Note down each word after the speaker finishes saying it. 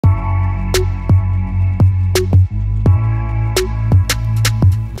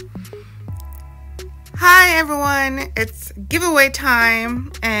Hi everyone, it's giveaway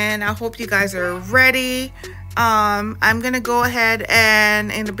time and I hope you guys are ready. I'm gonna go ahead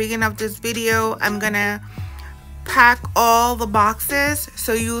and in the beginning of this video I'm gonna pack all the boxes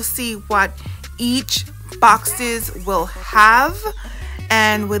so you'll see what each boxes will have,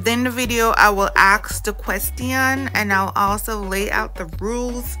 and within the video I will ask the question and I'll also lay out the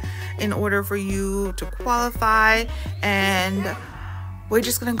rules in order for you to qualify, and we're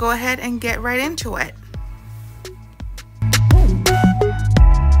just gonna go ahead and get right into it.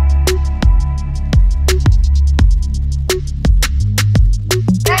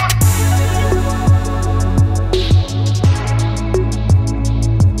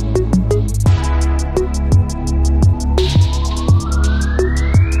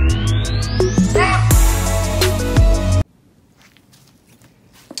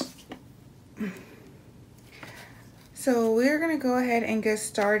 So we're going to go ahead and get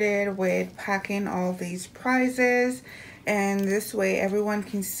started with packing all these prizes, and this way everyone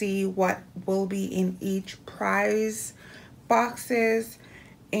can see what will be in each prize boxes,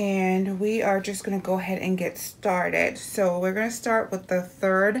 and we are just going to go ahead and get started. So we're going to start with the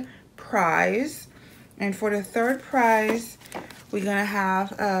third prize, and for the third prize we're going to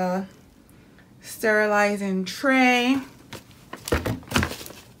have a sterilizing tray,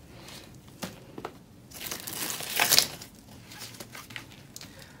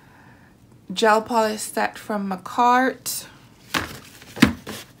 gel polish set from McCart,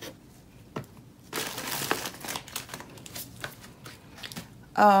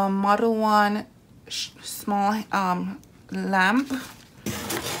 Model 1 small lamp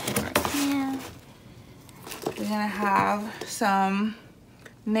right here. We're gonna have some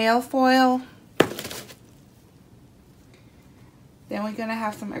nail foil, then we're gonna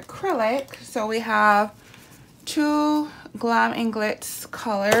have some acrylic. So we have 2 Glam and Glitz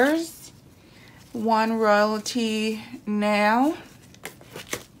colors, 1 royalty nail,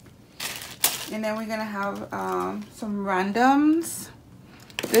 and then we're gonna have some randoms.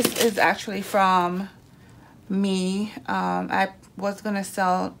 This is actually from me. I was gonna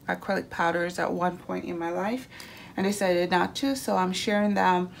sell acrylic powders at one point in my life and decided not to, so I'm sharing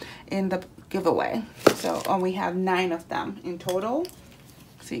them in the giveaway. So we have 9 of them in total,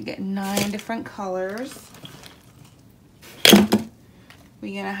 so you get 9 different colors.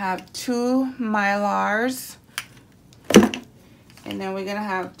 We're gonna have 2 Mylars, and then we're gonna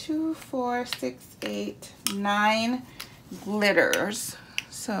have 2, 4, 6, 8, 9 glitters.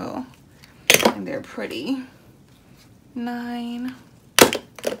 So, and they're pretty. 9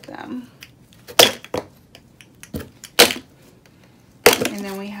 of them. And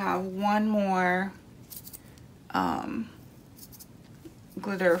then we have 1 more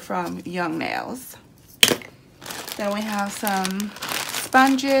glitter from Young Nails. Then we have some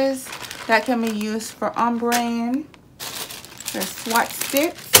sponges that can be used for ombraying. There's swatch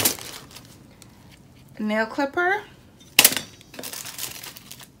sticks, nail clipper.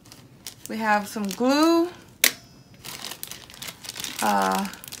 We have some glue,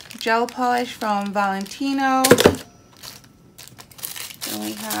 gel polish from Valentino. Then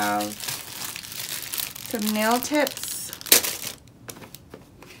we have some nail tips,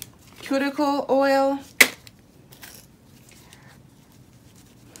 cuticle oil,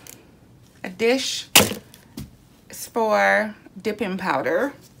 a dish for dipping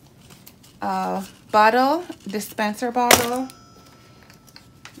powder, a bottle, dispenser bottle.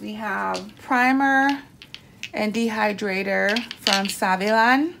 We have primer and dehydrator from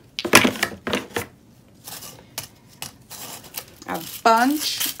Savilan, a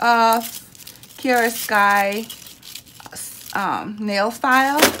bunch of Kiara Sky nail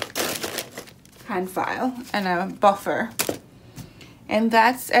file, hand file, and a buffer. And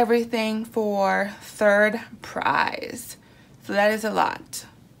that's everything for third prize. So that is a lot.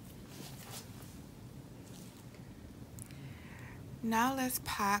 Now let's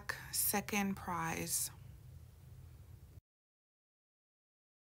pack second prize.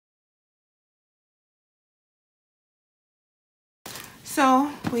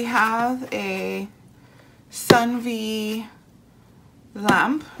 So we have a Sun-V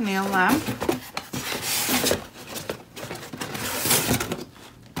lamp, nail lamp.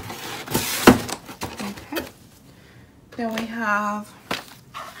 Okay. Then we have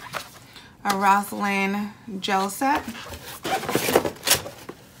a Rosalind gel set.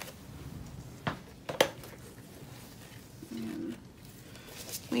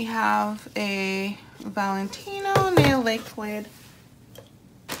 We have a Valentino nail liquid.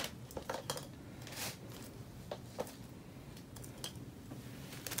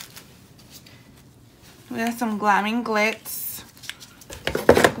 We have some Glam and Glitz.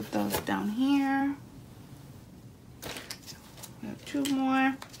 Put those down here. 2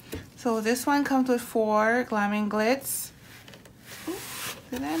 more. So this one comes with 4 Glam & Glitz. Oops,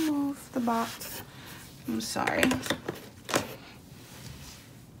 did I move the box? I'm sorry.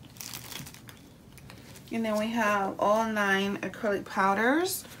 And then we have all 9 acrylic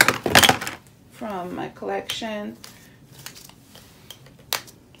powders from my collection.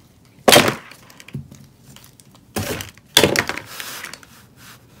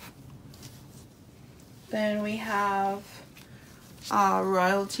 Then we have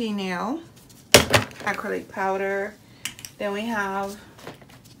Royalty Nail acrylic powder. Then we have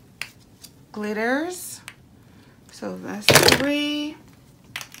glitters. So that's 3,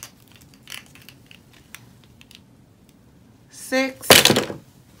 6,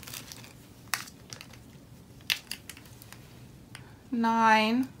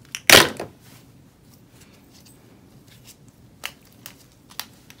 9,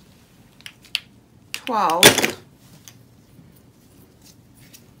 12.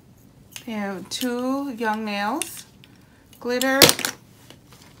 We have 2 Young Nails glitter.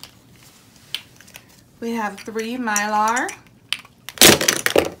 We have 3 Mylar.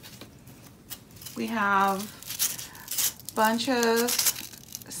 We have a bunch of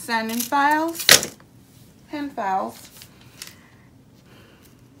sanding files, pen files.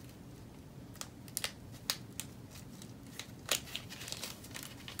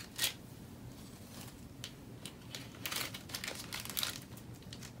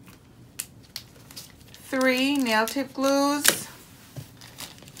 Three nail tip glues,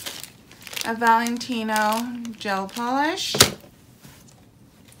 a Valentino gel polish,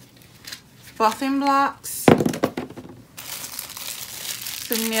 buffing blocks,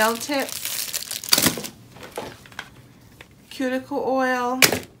 some nail tips, cuticle oil,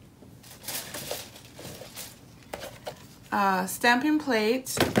 stamping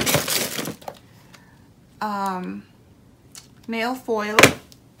plate, nail foil,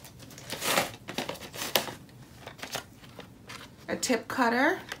 a tip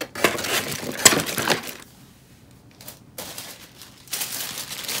cutter,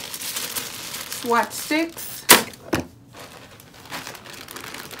 swatch sticks,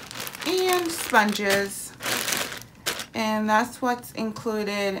 and sponges. And that's what's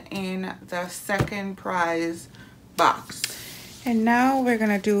included in the second prize box. And now we're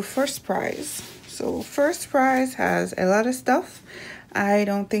gonna do first prize. So first prize has a lot of stuff. I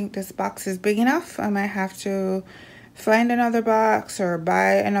don't think this box is big enough. I might have to find another box or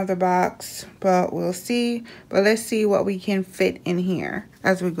buy another box, but we'll see. But let's see what we can fit in here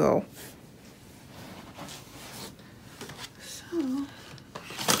as we go.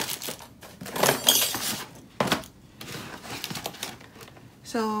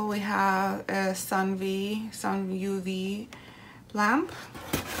 So we have a sun UV lamp.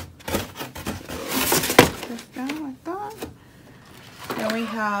 Just down like that. Then we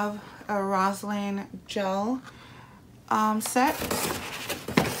have a Roslyn gel set.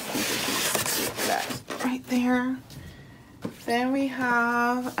 That's right there. Then we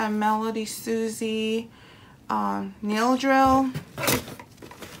have a Melody Susie nail drill.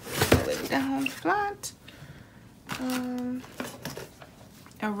 Put it down flat.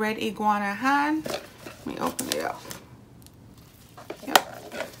 A red iguana hand. Let me open it up. Yep,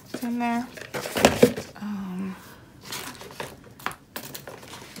 it's in there.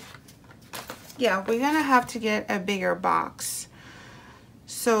 Yeah, we're gonna have to get a bigger box.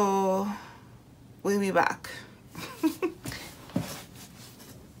 So we'll be back.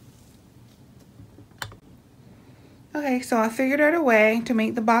 Okay, so I figured out a way to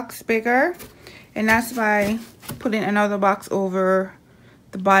make the box bigger, and that's by putting another box over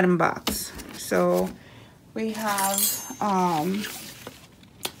the bottom box. So we have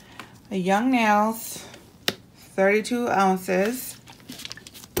a Young Nails 32 ounces,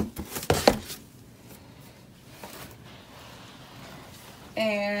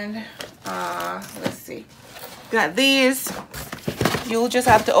 and let's see, got these. You'll just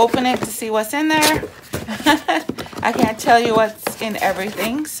have to open it to see what's in there. I can't tell you what's in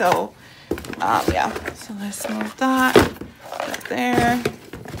everything, so yeah. So let's move that there.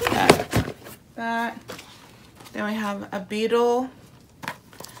 That. Then we have a Beetle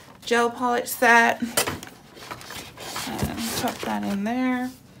gel polish set, and put that in there.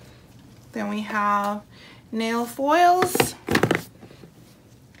 Then we have nail foils,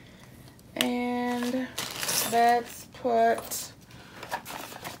 and let's put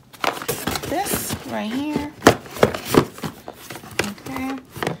this right here. Okay,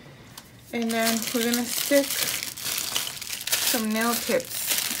 and then we're gonna stick some nail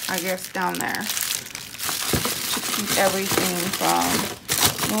tips, I guess, down there to keep everything from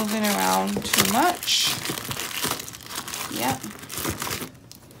moving around too much. Yep.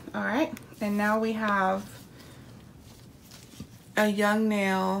 All right, and now we have a young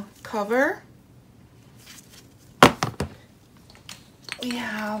nail cover. We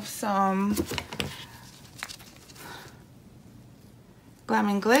have some Glam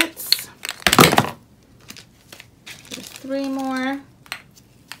and Glitz. There's 3 more.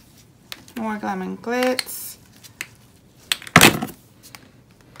 More Glam and Glitz.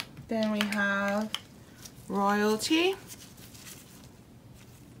 Then we have Royalty.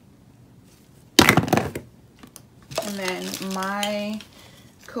 And then my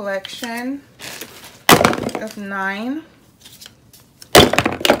collection of 9.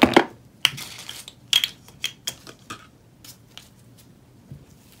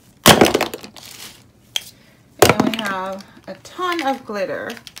 And we have a ton of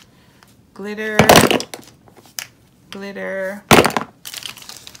glitter. Glitter, glitter,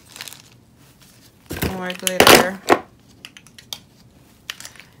 more glitter,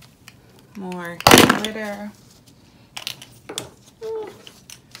 more glitter.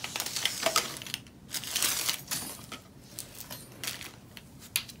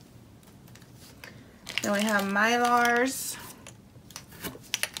 Then we have Mylars.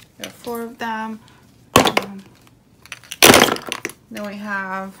 There are 4 of them. Then we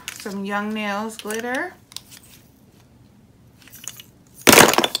have some Young Nails glitter.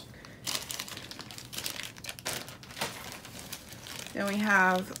 Then we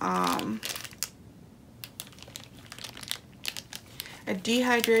have a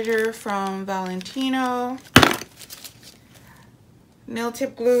dehydrator from Valentino, nail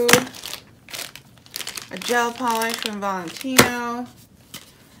tip glue, a gel polish from Valentino,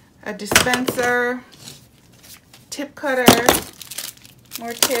 a dispenser, tip cutter,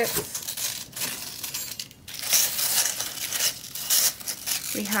 more tips.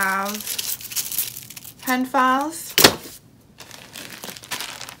 We have pen files,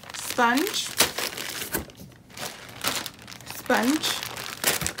 sponge,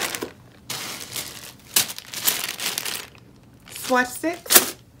 swatch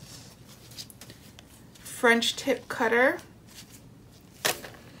sticks, French tip cutter,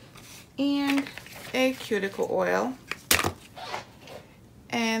 and a cuticle oil.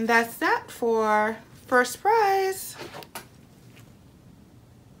 And that's that for first prize.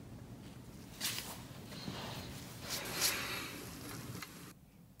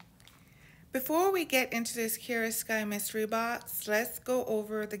 Before we get into this Kira Sky mystery box, let's go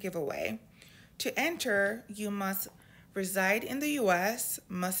over the giveaway. To enter, you must reside in the US,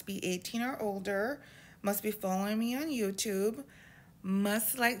 must be 18 or older, must be following me on YouTube,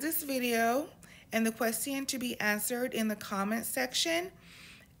 must like this video, and the question to be answered in the comment section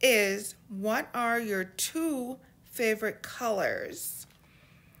is, what are your 2 favorite colors?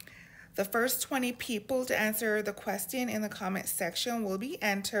 The first 20 people to answer the question in the comment section will be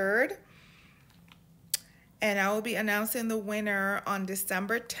entered. And I will be announcing the winner on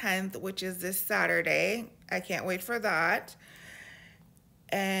December 10th, which is this Saturday. I can't wait for that.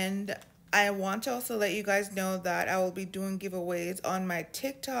 And I want to also let you guys know that I will be doing giveaways on my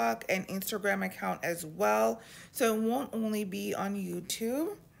TikTok and Instagram account as well. So it won't only be on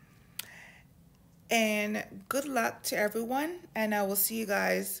YouTube. And good luck to everyone. And I will see you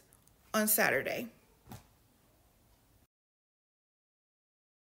guys on Saturday.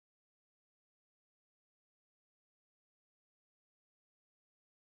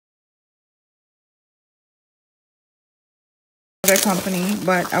 Other company,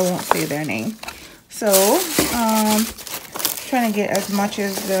 but I won't say their name. So trying to get as much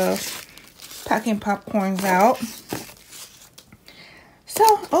as the packing popcorns out.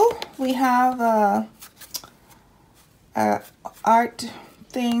 So we have a art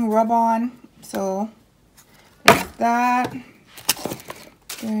thing rub on, so there's that.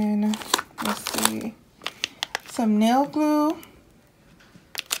 Then let's see, some nail glue.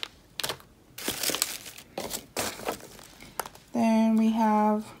 Then we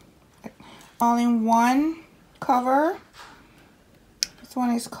have all-in-one cover. This one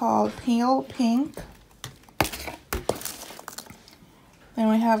is called Pale Pink. Then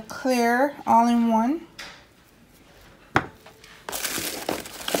we have clear all-in-one.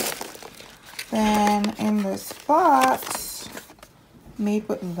 Then in this box, made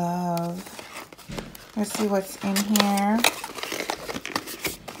with love. Let's see what's in here.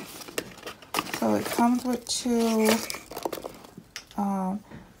 So it comes with 2.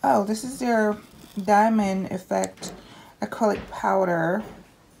 Oh, this is their Diamond Effect acrylic powder.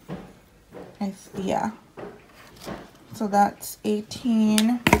 Yeah. So that's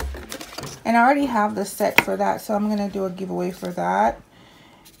 18. And I already have the set for that, so I'm going to do a giveaway for that.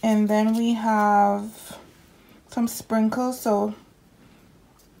 And then we have some sprinkles. So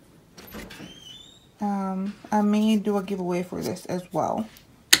I may do a giveaway for this as well.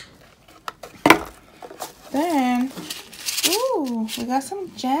 Then, ooh, we got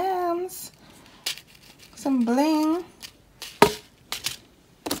some gems, some bling.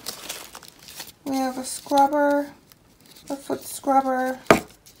 We have a scrubber, a foot scrubber.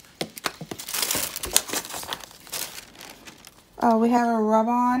 Oh, we have a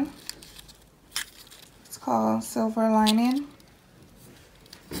rub-on. It's called Silver Lining.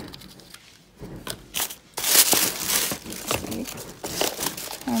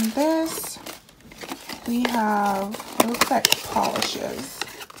 And this, we have, it looks like polishes.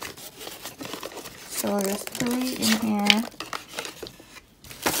 So there's 3 in here.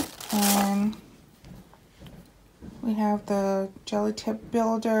 And we have the Jelly Tip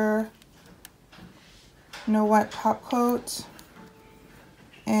Builder, No White Top Coat,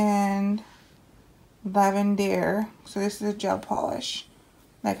 and Lavender. So this is a gel polish,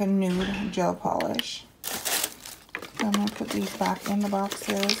 like a nude gel polish. So I'm going to put these back in the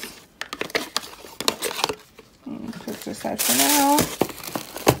boxes. Put this aside for now.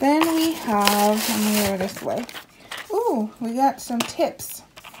 Then we have, let me go this way. Ooh, we got some tips.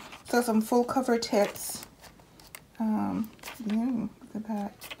 So some full cover tips. Yeah, look at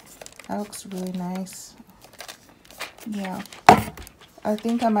that. That looks really nice. Yeah. I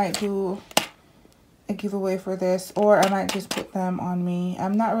think I might do a giveaway for this, or I might just put them on me.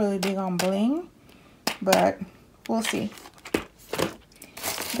 I'm not really big on bling, but we'll see.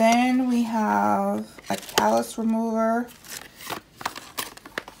 Then we have a callus remover.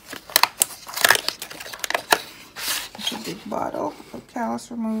 It's a big bottle of callus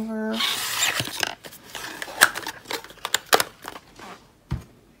remover.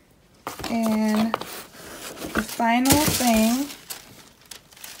 And the final thing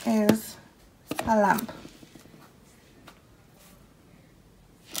is a lamp.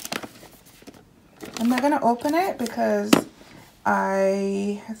 I'm not going to open it because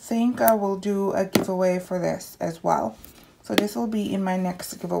I think I will do a giveaway for this as well. So this will be in my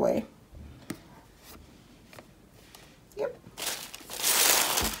next giveaway.